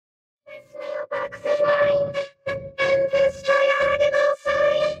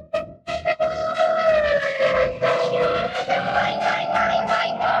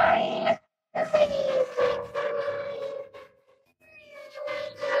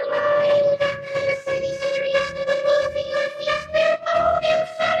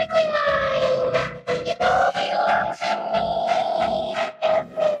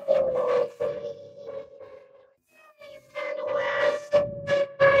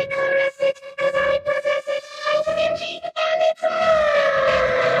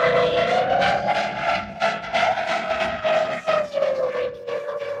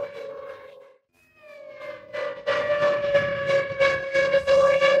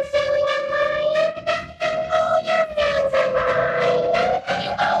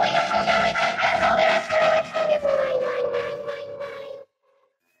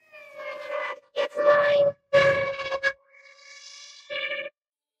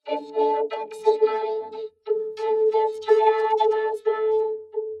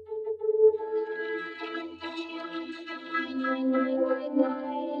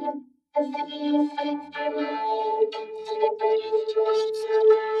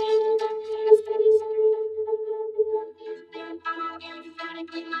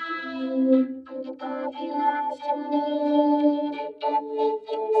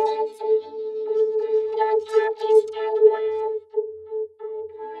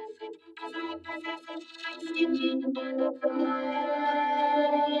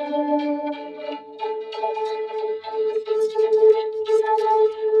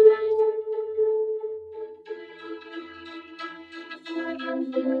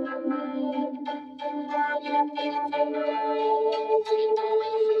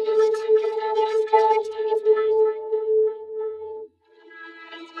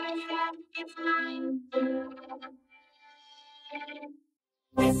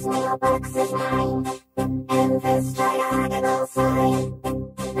This mailbox is mine, and this diagonal sign.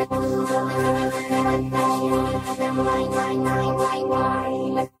 The blue they're mine.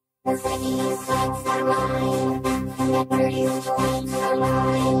 The city's lights are mine, the birdies' lights are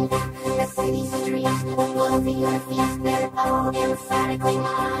mine. The city streets will be your feet, they're all emphatically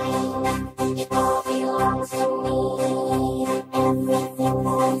mine. It all belongs to me, everything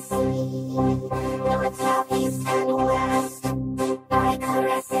that I see. North, south, east, and west, I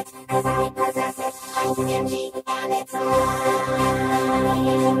caress it, 'cause I possess it. I'm stingy, and it's mine.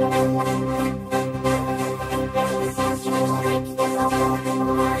 This instrumental drink is also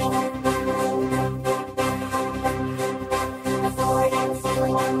mine. The floor and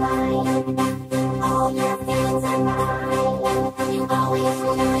ceiling are mine. All your feelings are mine. You always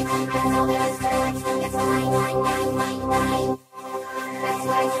knew it, that's all there is to it. It's mine. That's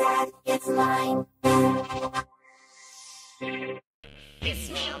what I said, it's mine. This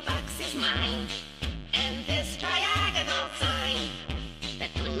mailbox is mine, and this diagonal sign.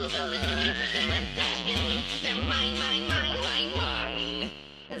 That blue balloon, they're mine.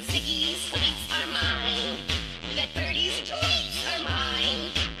 Ziggy's sweets are mine. That birdie's tweets are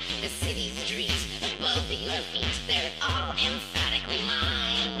mine. The city's streets above your feet, they're all emphatically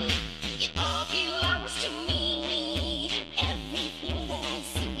mine. It all belongs to me, everything that I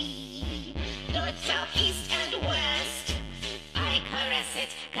see. North, south, east, and west, I caress it,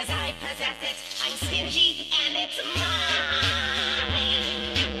 'cause I possess it. I'm stingy, and it's mine.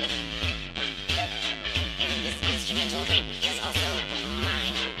 And this instrumental drink is also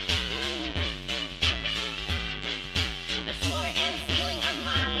mine. The floor and ceiling are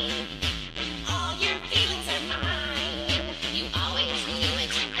mine. All your feelings are mine. You always knew it,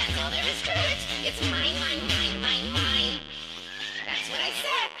 that's all there is to it. It's mine. That's what I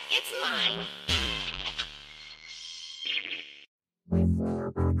said, it's mine. This mailbox is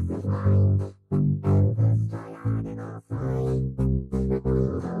mine, and this diagonal sign. They're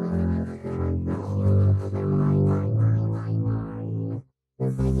mine. The city's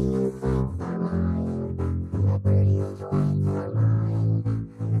lights are mine. The birdie's joints are mine. The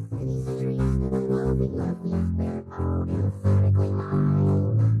city streets above your feet, they're all emphatically mine.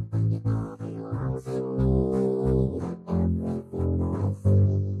 It all belongs to me, everything that I see.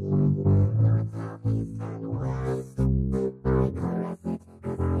 North, south, east, and west, I caress it, 'cause I possess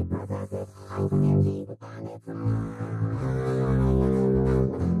it. I'm stingy, and it's mine.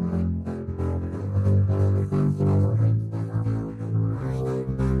 This instrumental drink is also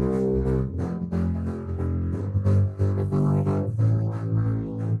mine. The floor and ceiling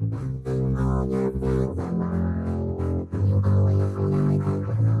are mine. All your feelings are mine. You always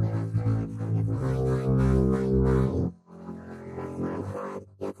knew it, that's all there is to it. It's mine. That's what I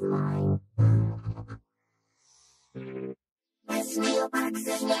said, it's mine. This mailbox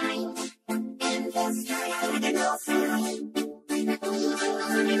is mine, and this diagonal sign. The blue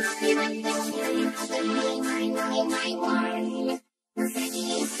balloon, mine. The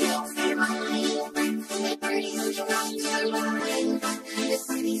city's streets are mine. The birdies' joints are mine. The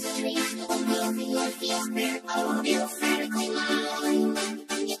city streets above your feet, they're all emphatically mine.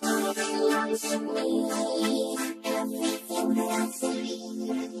 It all belongs to me, everything that I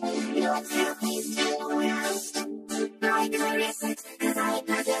see. North, south, east, and west, I caress it, 'cause I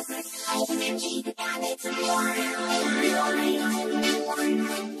possess it. I'm stingy, and it's mine.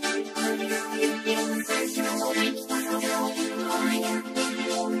 This instrumental drink is also mine.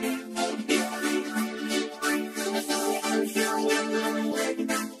 The floor and ceiling are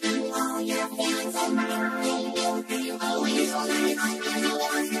mine. All your feelings are mine. You always knew it, that's all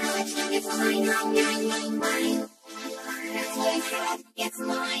there is to it. It's mine. That's what I said, it's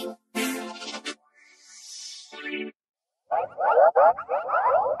mine.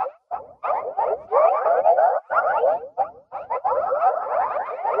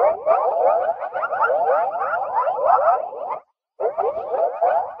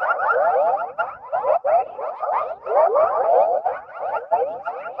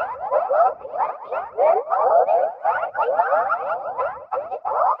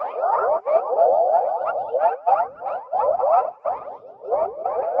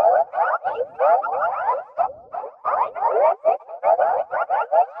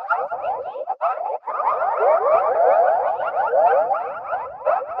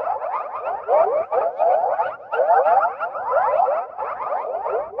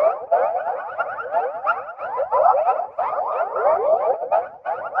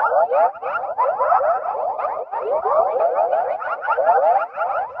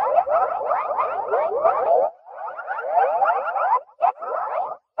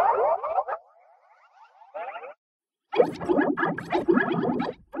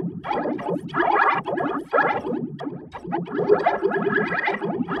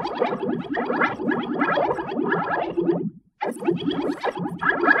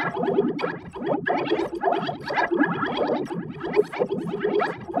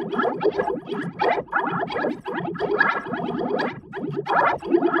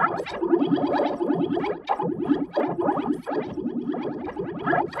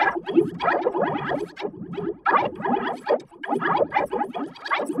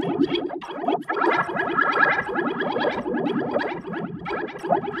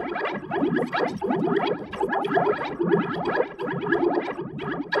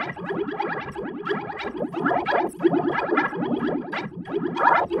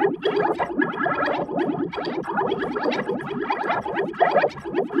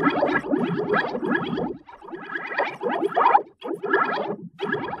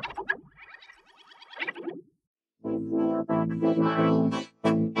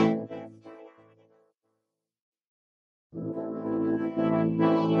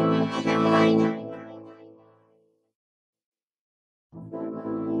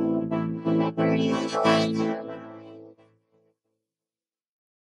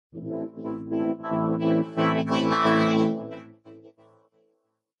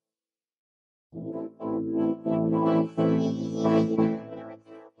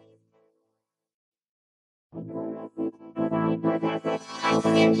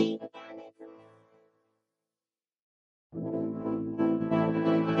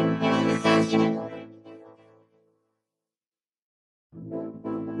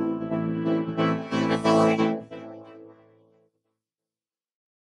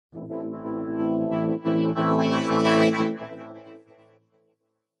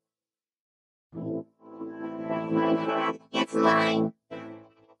 It's mine.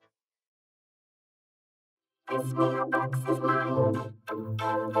 This mailbox is mine,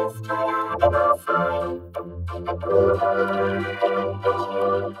 and this diagonal sign. The blue line.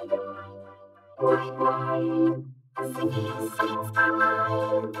 The city streets are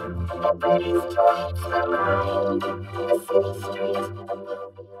mine, the British trades are mine. The city streets,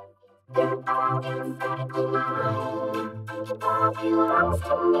 they're all emphatically mine. It all belongs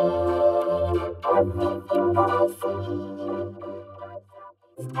to me, everything that I see.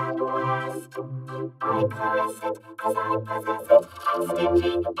 And west, I caress it as I possess it. I'm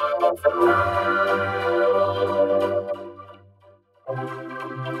stingy and it's mine.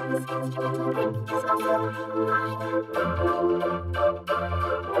 This instrumental ring is also mine.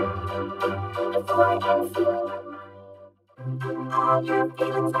 Before and soon, all your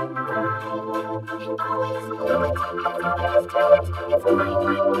feelings are mine. And always fluid, as always fluid. It's mine,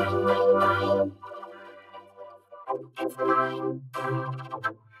 mine, mine, mine, mine. It's mine.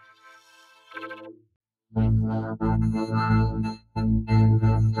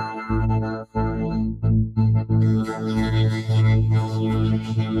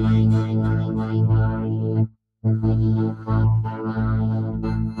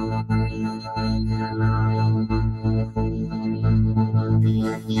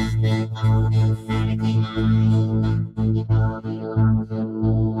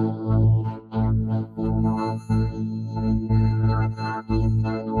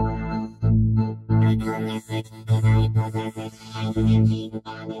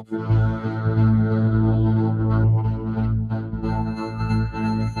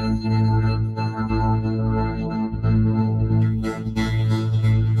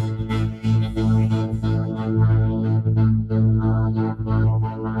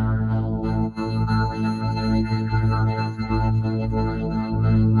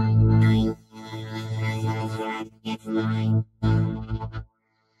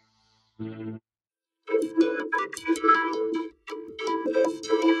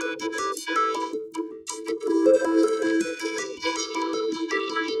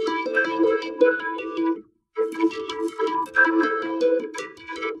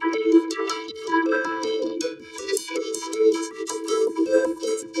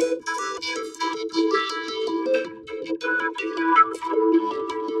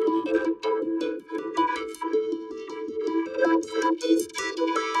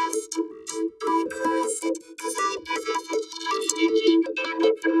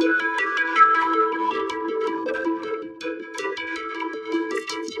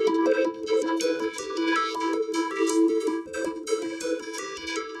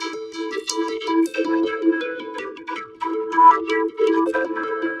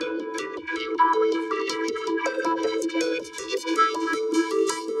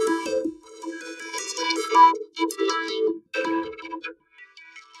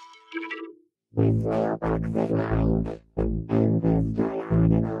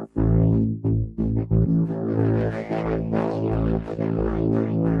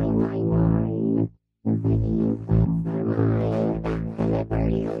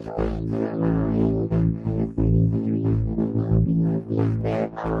 feet, they're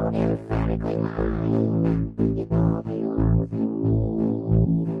all emphatically mine. It all belongs to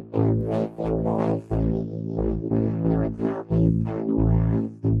me. Everything that I see, north, south, east, and west.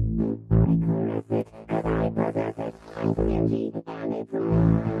 I caress it, cause I possess it. I'm stingy, and it's mine.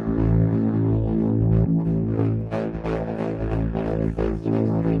 And this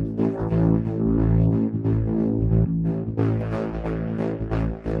instrumental break is also mine.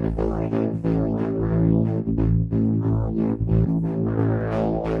 Before and feeling of mine. All your feelings are mine. You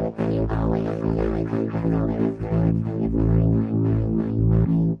always feel it, and all there is to it. It's mine. That's what I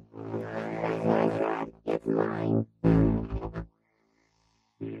said, it's mine. This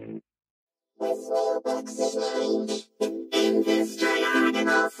little box is mine, and this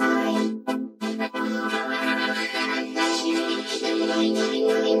diagonal sign.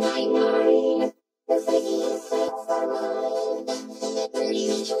 Mine. The city's streets are mine. The pretty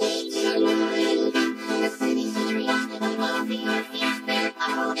streets are mine. The city streets above your feet,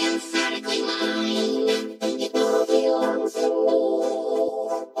 they're all emphatically mine. It all belongs to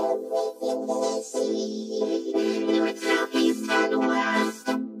me. Everything that I see, north, south, east,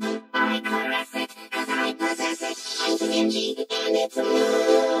 and west. I caress it, cause I possess it. I'm stingy, and it's mine.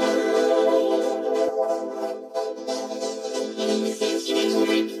 This instrumental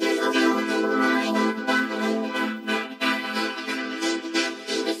break is also mine. Before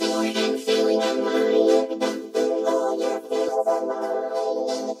and feeling of mine. All your feelings are mine.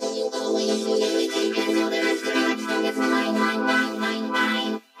 You always knew it, and all there is to it. It's mine, mine, mine, mine,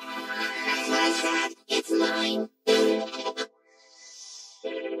 mine. That's what I said, it's mine.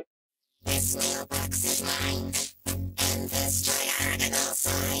 This little box is mine, and this diagonal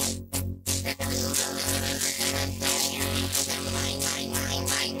sign. Mine, mine, mine,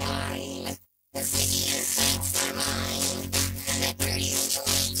 mine, mine. The city streets are mine. The pretty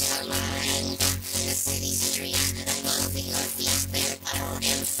streets are mine. The city streets above your feet, they're all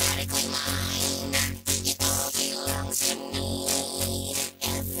emphatically mine. It all belongs to me.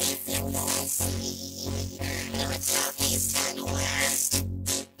 Everything that I see, north, south, east, and west.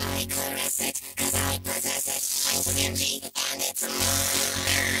 I caress it, cause I possess it. I'm stingy, and it's mine.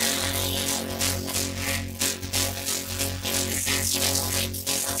 And this instrumental break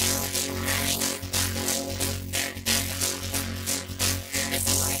is also mine.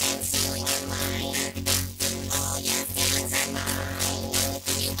 Before and feeling of mine. All your feelings are mine.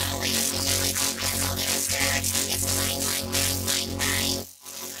 You always knew it, that's all there is to it. It's mine, mine, mine, mine, mine.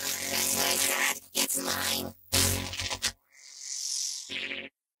 That's what I said, it's mine.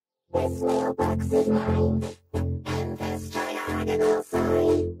 This little box is mine, and this diagonal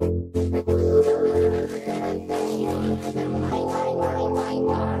sign.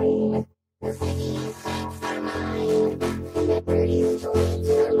 Mine. The city streets are mine. The pretty streets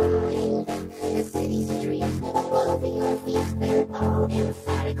are mine. The city streets above your feet, they're all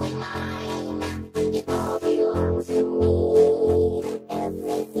emphatically mine. It all belongs to me.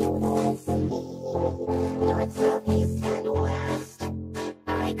 Everything that I see, north, south, east, and west.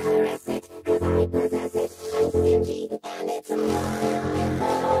 I caress it, cause I possess it. I'm stingy, and it's mine.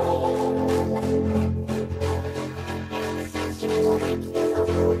 And this instrumental break is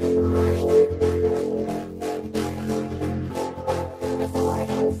also mine. Before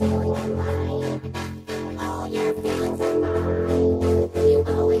and feeling of mine. All your feelings are mine. You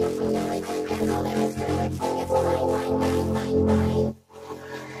always knew it, and all there is to it. It's mine, mine, mine, mine, mine.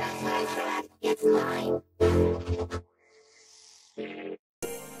 That's what I said, it's mine.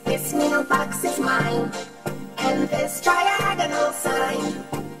 This little box is mine, and this diagonal sign.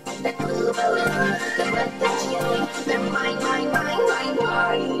 The blue balloon, the red Dutchie, they're mine, mine, mine, mine,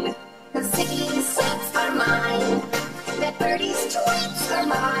 mine. The city streets are mine. The birdie streets are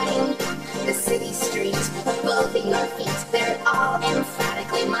mine. The city streets above your feet, they're all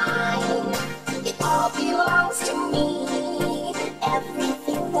emphatically mine. It all belongs to me.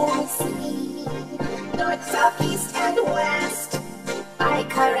 Everything that I see, north, south, east, and west. I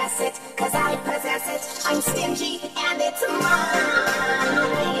caress it, cause I possess it. I'm stingy, and it's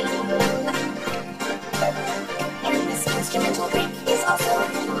mine. And this instrumental break is also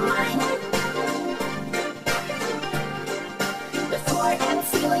mine. Before and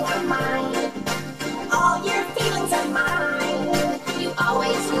feeling are mine. All your feelings are mine. You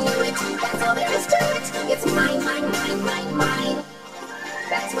always knew it, that's all there is to it. It's mine, mine, mine, mine, mine.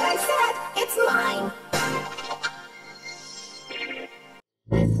 That's what I said, it's mine.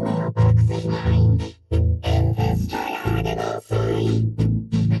 This little box is mine, and this diagonal sign.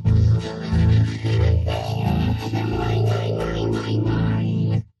 Mine, mine, mine, mine,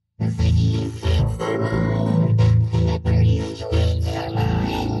 mine. The city streets are mine. The pretty streets are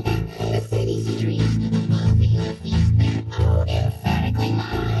mine. The city streets above your feet, they're all emphatic.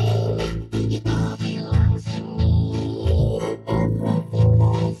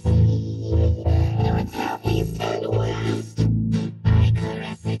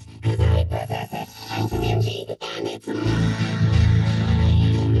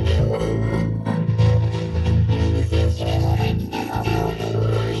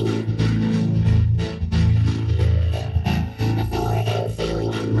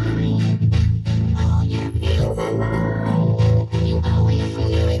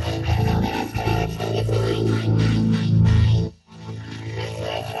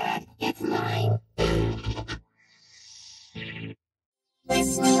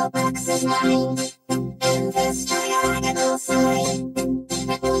 mind. And this diagonal sign.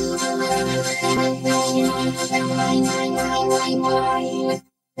 The blue balloon, the mine.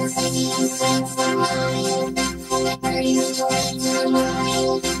 The city streets are mine. The birdies joints are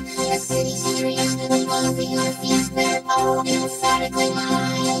mine. The city streets above your feet, they're all emphatically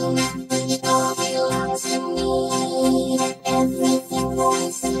mine. It all belongs to me. Everything that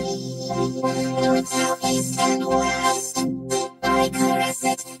I see, north, south, east, and west, I caress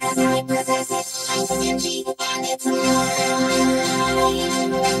it, 'cause I possess it. I'm stingy, and it's mine.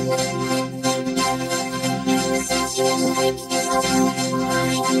 The sensual break is all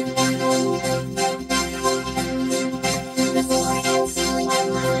mine. The floor and ceiling are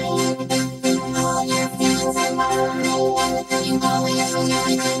mine. All your feelings are mine. You always know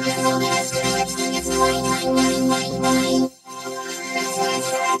it, there's all there is to it. It's mine. That's what I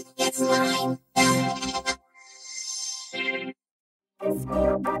said, it's mine. This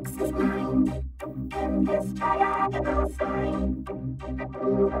mailbox is mine, and this diagonal sign.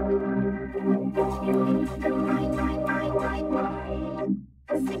 Mine.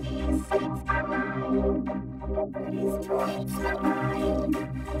 The city streets are mine. These toys are mine.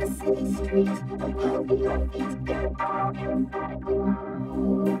 The city streets above your feet, they're all emphatically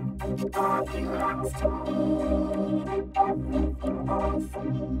mine. It all belongs to me. Everything that I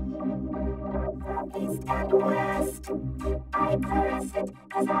see, east and west, I caress it,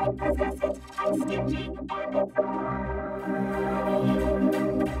 'cause I possess it. I'm stingy, and it's mine.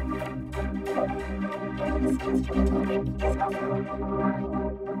 This instrumental break is also mine.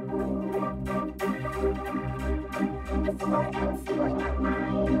 The floor and ceiling are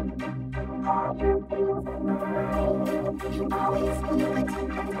mine. All your feelings are mine. You always feel it,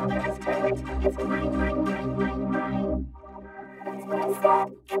 that's all there is to it. It's mine. That's what I said,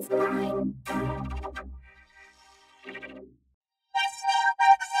 it's mine. This mailbox is mine,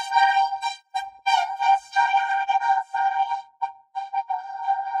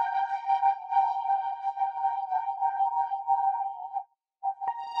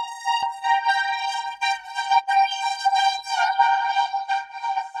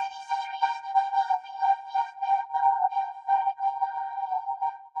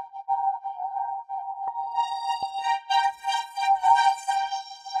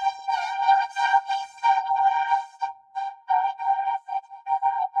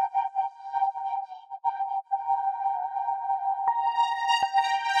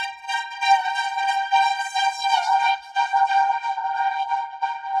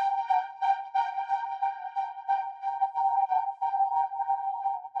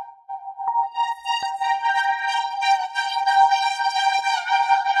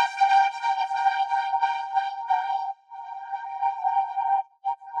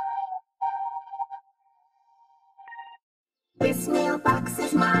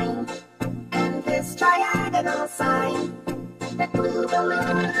 and this triagonal sign. That blue balloon, the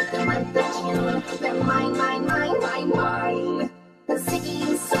month of June, they're mine. The city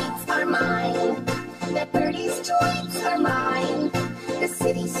streets are mine. The birdies' joints are mine. The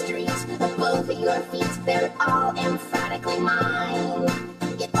city streets above your feet, they're all emphatically mine.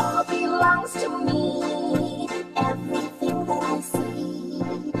 It all belongs to me. Everything that I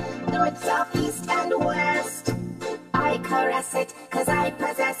see, north, south, east, and west, I caress it, 'cause I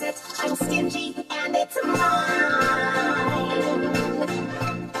possess it. I'm stingy, and it's mine.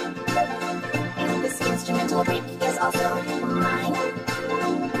 And this instrumental break is also mine.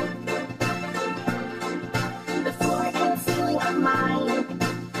 The floor and ceiling are mine.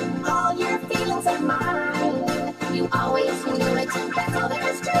 All your feelings are mine. You always knew it, that's all there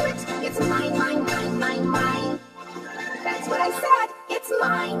is to it. It's mine. That's what I said, it's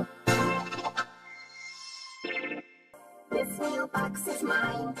mine. This mailbox is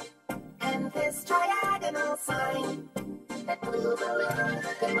mine, and this triagonal sign. That blue balloon,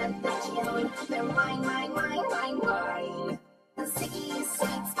 the month of June, they're mine. The city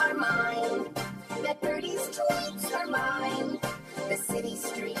streets are mine. The birdies' tweets are mine. The city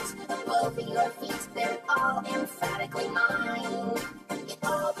streets above your feet, they're all emphatically mine. It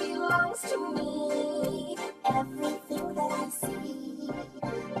all belongs to me. Everything that I see,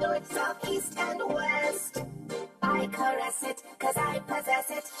 north, south, east, and west, I caress it, 'cause I possess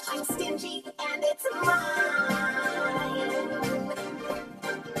it. I'm stingy, and it's mine.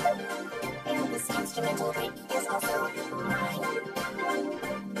 And this instrumental break is also mine.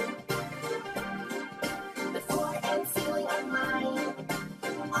 The floor and ceiling are mine.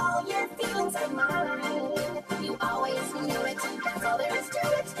 All your feelings are mine. You always knew it, that's all there is to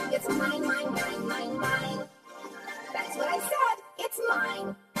it. It's mine. That's what I said, it's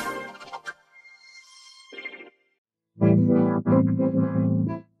mine. This mailbox is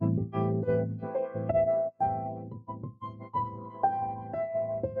mine,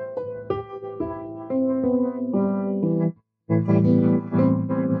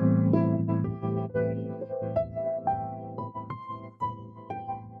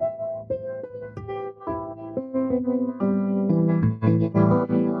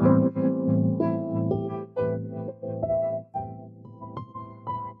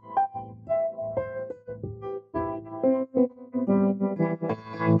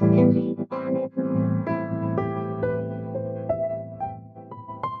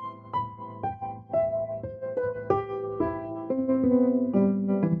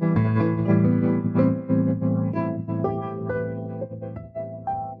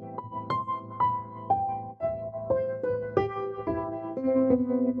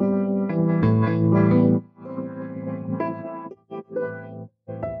 This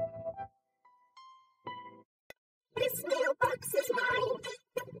mailbox is mine,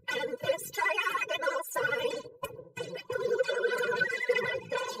 and this diagonal sign.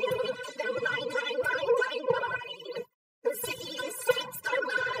 They're mine. The city's streets are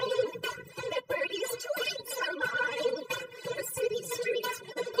mine. The birdies' tweets are mine. The city streets,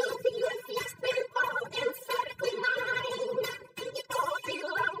 the both of your feet, they're all emphatically mine. It all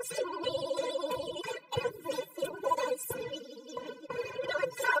belongs to me. Everything that I see,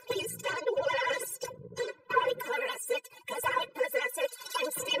 north, south, east, and west. I caress it, 'cause I possess it.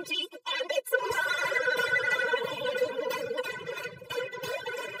 I'm stingy, and it's mine.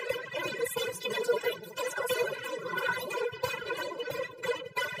 And this instrumental ring is also mine.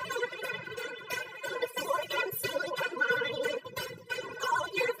 The floor and ceiling are mine. All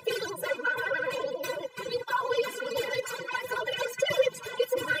your feelings are mine. You always knew it. That's all there is to it.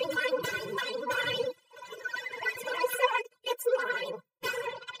 It's mine. That's what I said.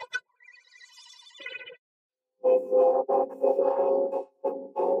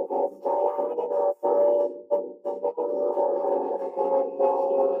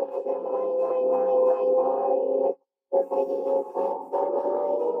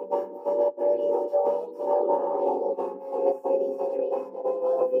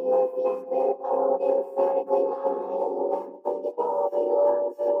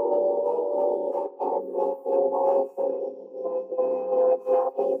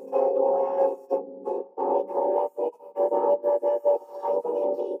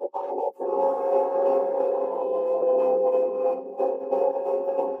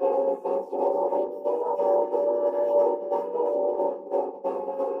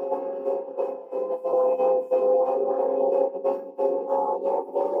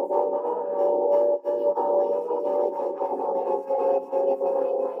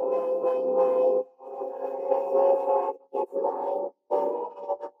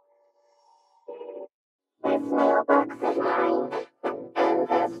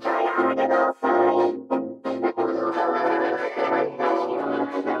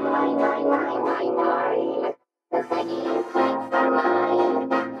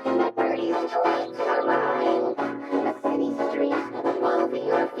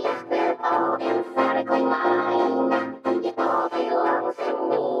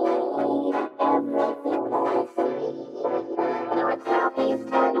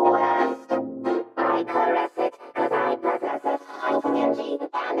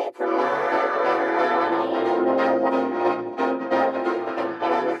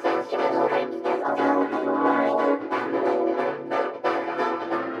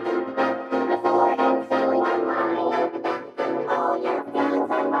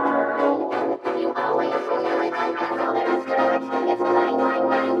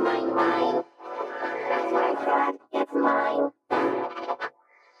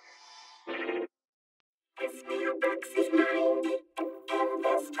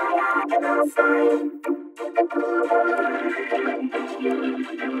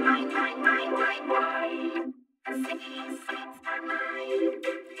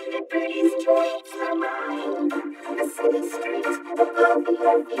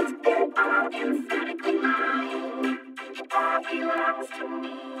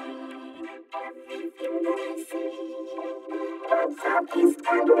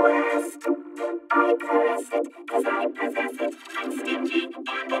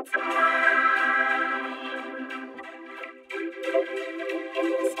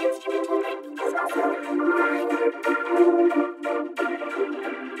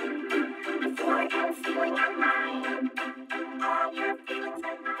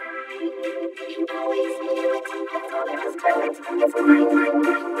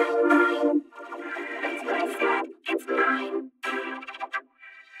 It's mine.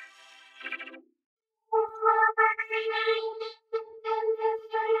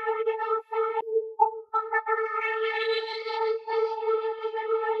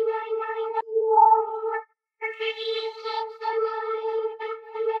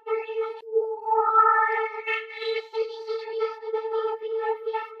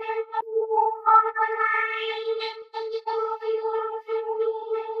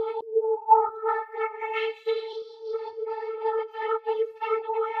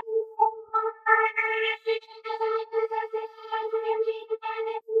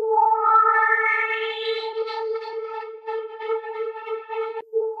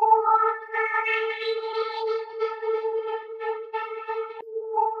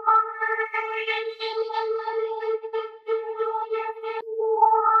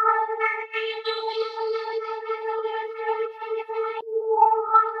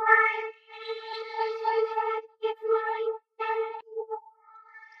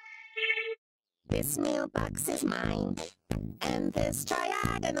 This mailbox is mine, and this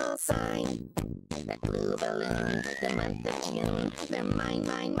triagonal sign. That blue balloon, the month of June, they're mine,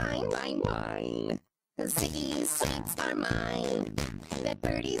 mine, mine, mine, mine. The Ziggy's sweets are mine. That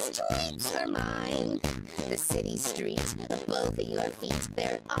birdie's tweets are mine. The city streets, both of your feet,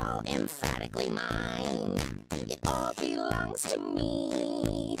 they're all emphatically mine. It all belongs to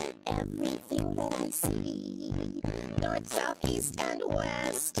me, everything that I see. North, south, east, and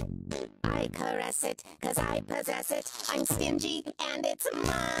west. I caress it, 'cause I possess it. I'm stingy, and it's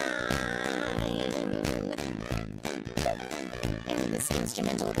mine. And this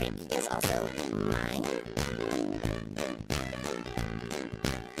instrumental break is also mine.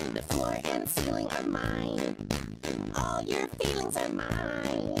 The floor and ceiling are mine. All your feelings are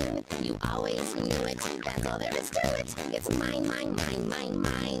mine. You always knew it, that's all there is to it. It's mine, mine, mine, mine,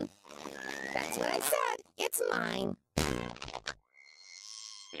 mine. That's what I said, it's mine.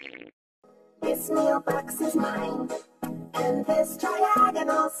 This mailbox is mine, and this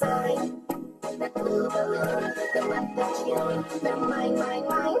triagonal sign. That blue balloon, the month of June, they're mine, mine,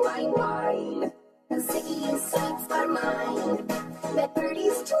 mine, mine, mine. The Ziggy's sweets are mine. That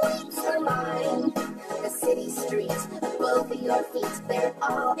birdie's tweets are mine. The city streets, both of your feet, they're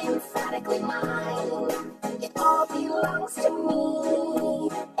all emphatically mine. It all belongs to me,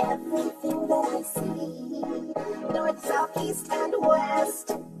 everything that I see. North, south, east, and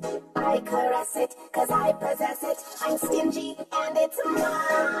west. I caress it, 'cause I possess it. I'm stingy, and it's mine.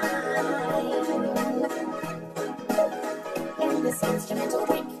 And this instrumental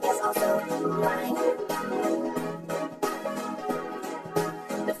break is also mine.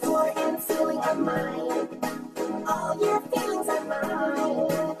 The floor and ceiling are mine. All your feelings are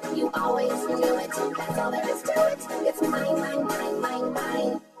mine. You always knew it, that's all there is to it. It's mine, mine, mine, mine,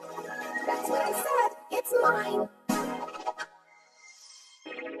 mine. That's what I said, it's mine.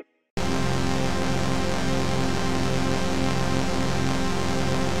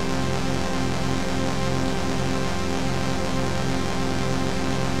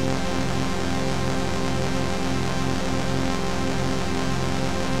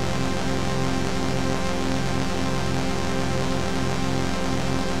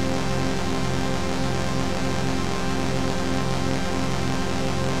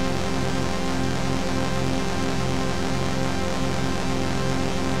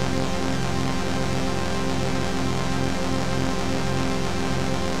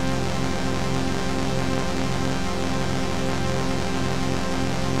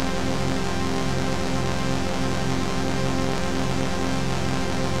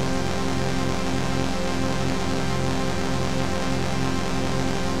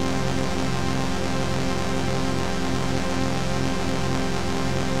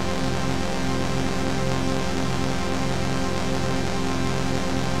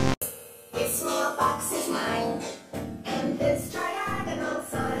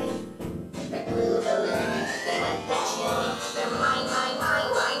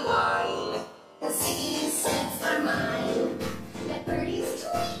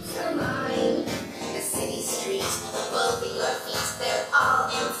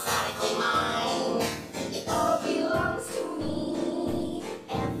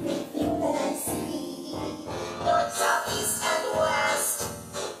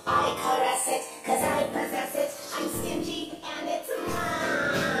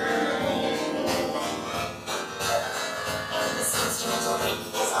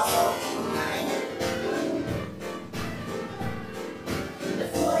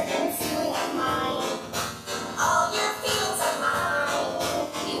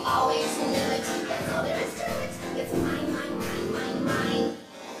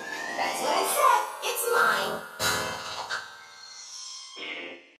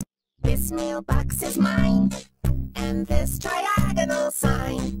 Mailbox is mine, and this triagonal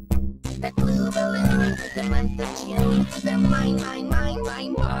sign. That blue balloon, the month of June, they're mine, mine, mine,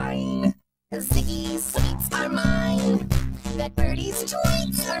 mine, mine. The Ziggy's sweets are mine. That birdie's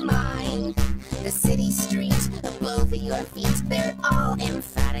tweets are mine. The city streets, both of your feet, they're all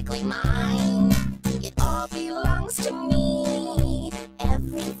emphatically mine. It all belongs to me,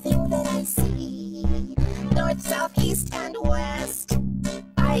 everything that I see. North, south, east, and west.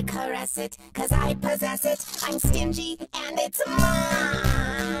 I caress it, 'cause I possess it. I'm stingy, and it's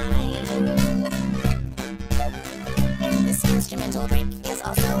mine. And this instrumental break is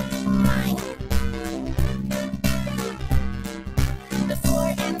also mine. The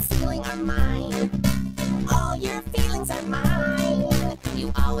floor and ceiling are mine. All your feelings are mine.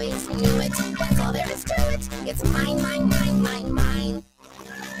 You always knew it, that's all there is to it. It's mine, mine, mine, mine, mine.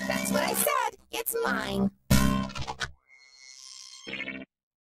 That's what I said, it's mine.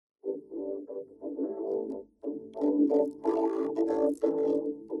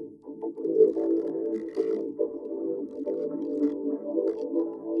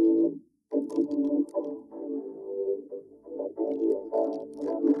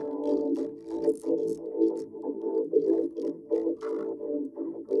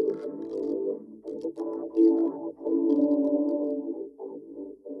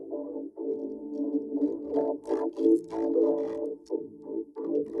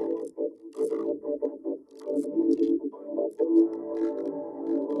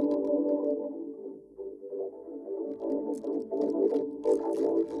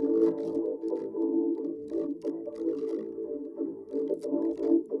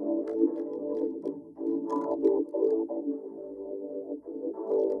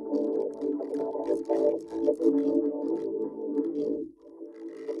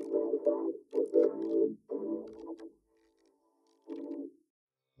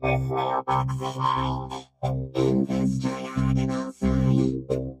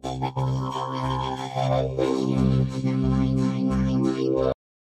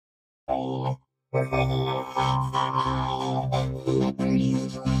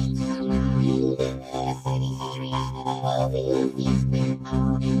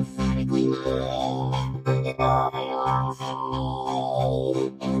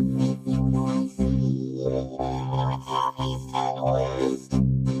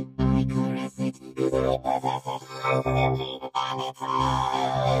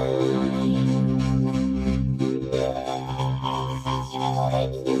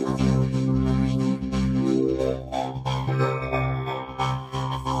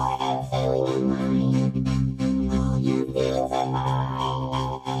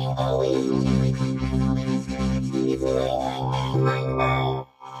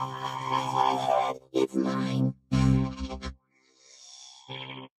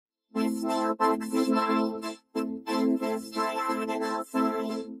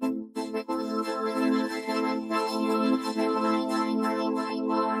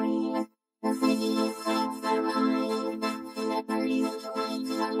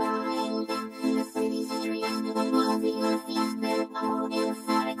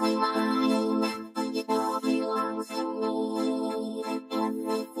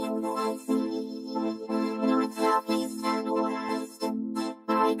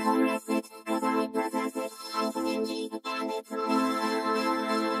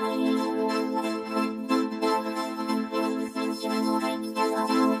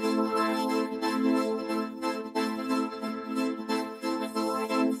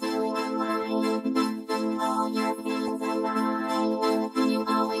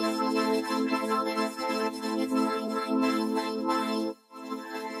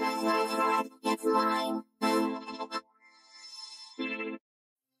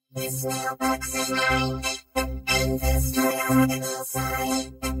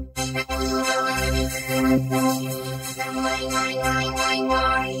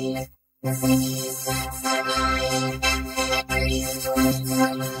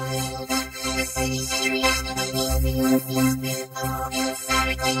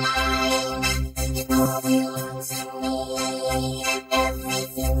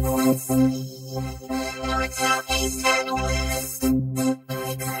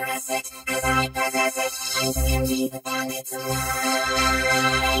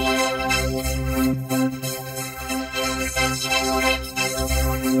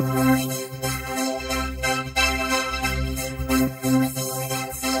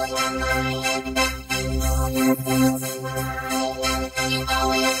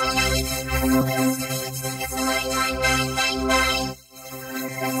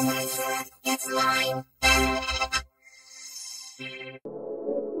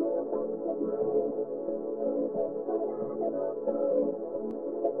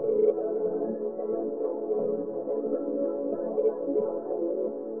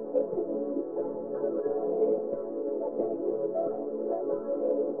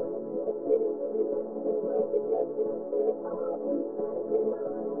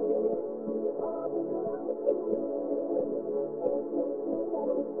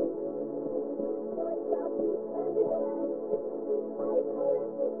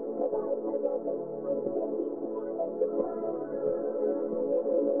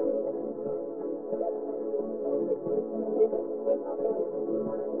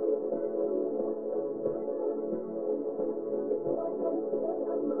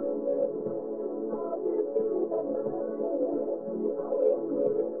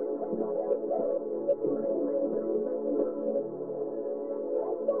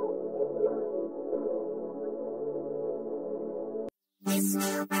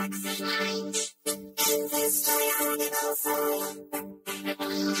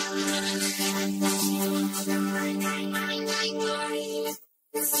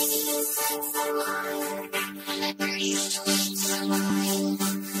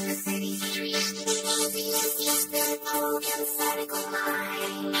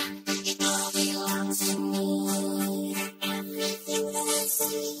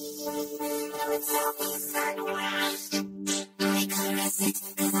 Southeast and west.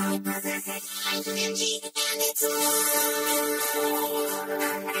 stingy and it's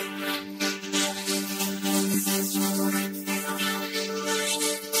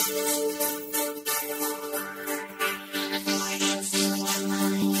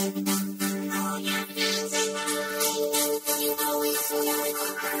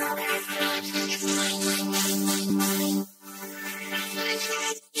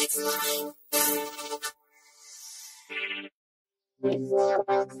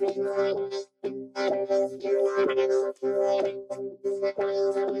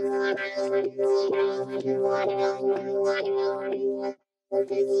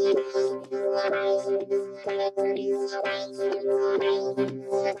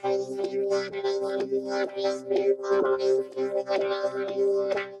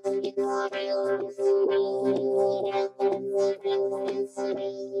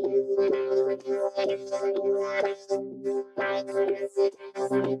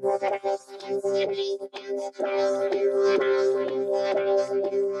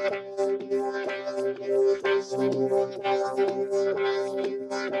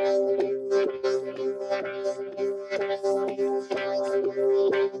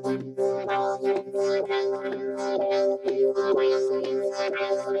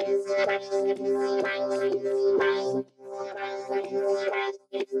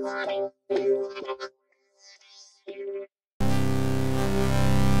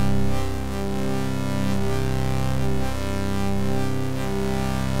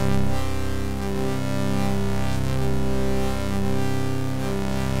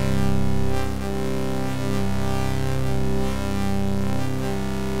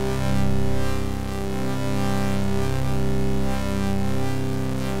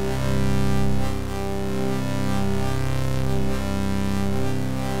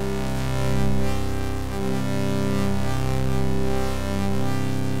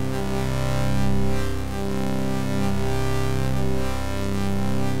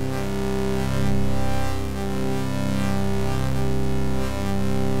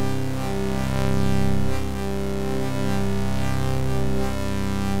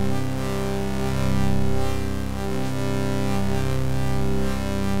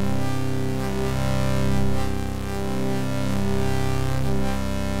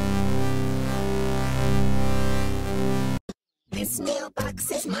This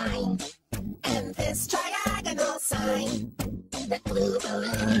mailbox is mine, and this triagonal sign, that blue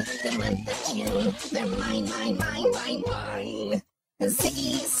balloon, the month of June, they're mine, mine, mine, mine, mine.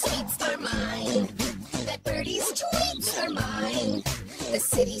 Ziggy's sweets are mine, that birdie's tweets are mine. The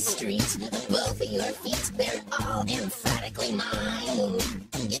city street, both of your feet, they're all emphatically mine.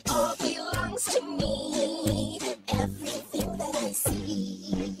 It all belongs to me, everything that I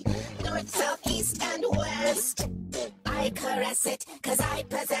see. North, south, east, and west, I caress it, 'cause I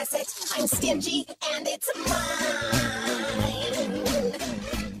possess it. I'm stingy, and it's mine.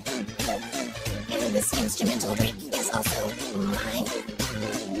 And this instrumental break is also mine.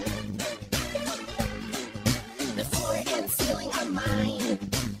 The floor and ceiling are mine.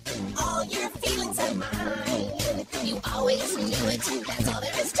 All your feelings are mine. You always knew it, that's all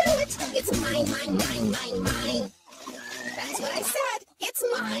there is to it. It's mine, mine, mine, mine, mine. That's what I said, it's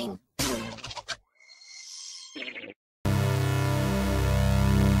mine.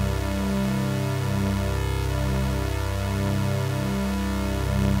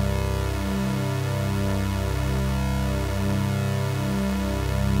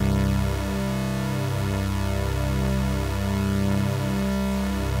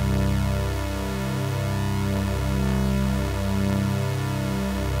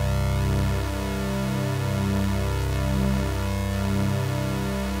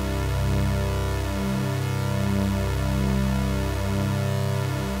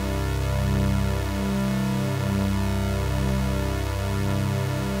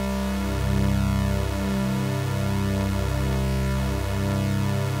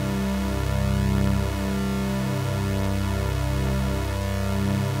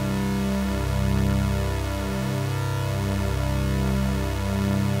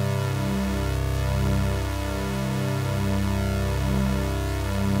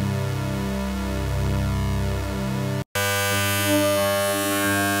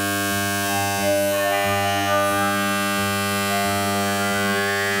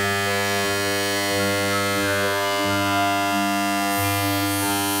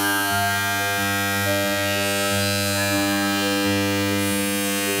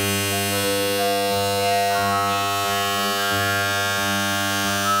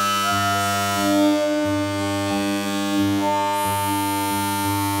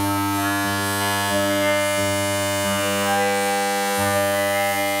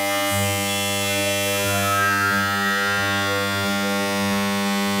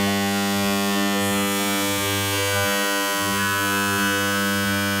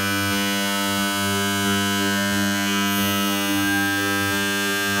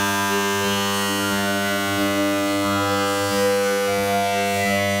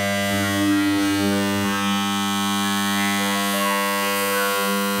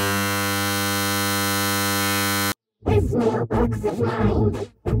 This mailbox is mine,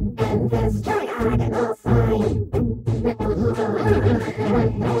 and this diagonal sign.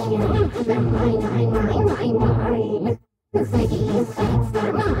 Mine. The city streets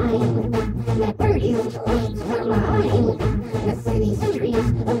are mine. The birdies joints are mine. The city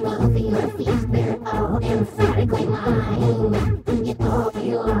streets, the wealthy, the feast, they're all emphatically mine. It all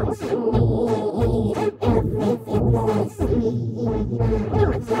belongs to me. Everything that I see,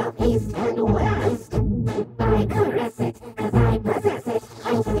 north, south, east, and west.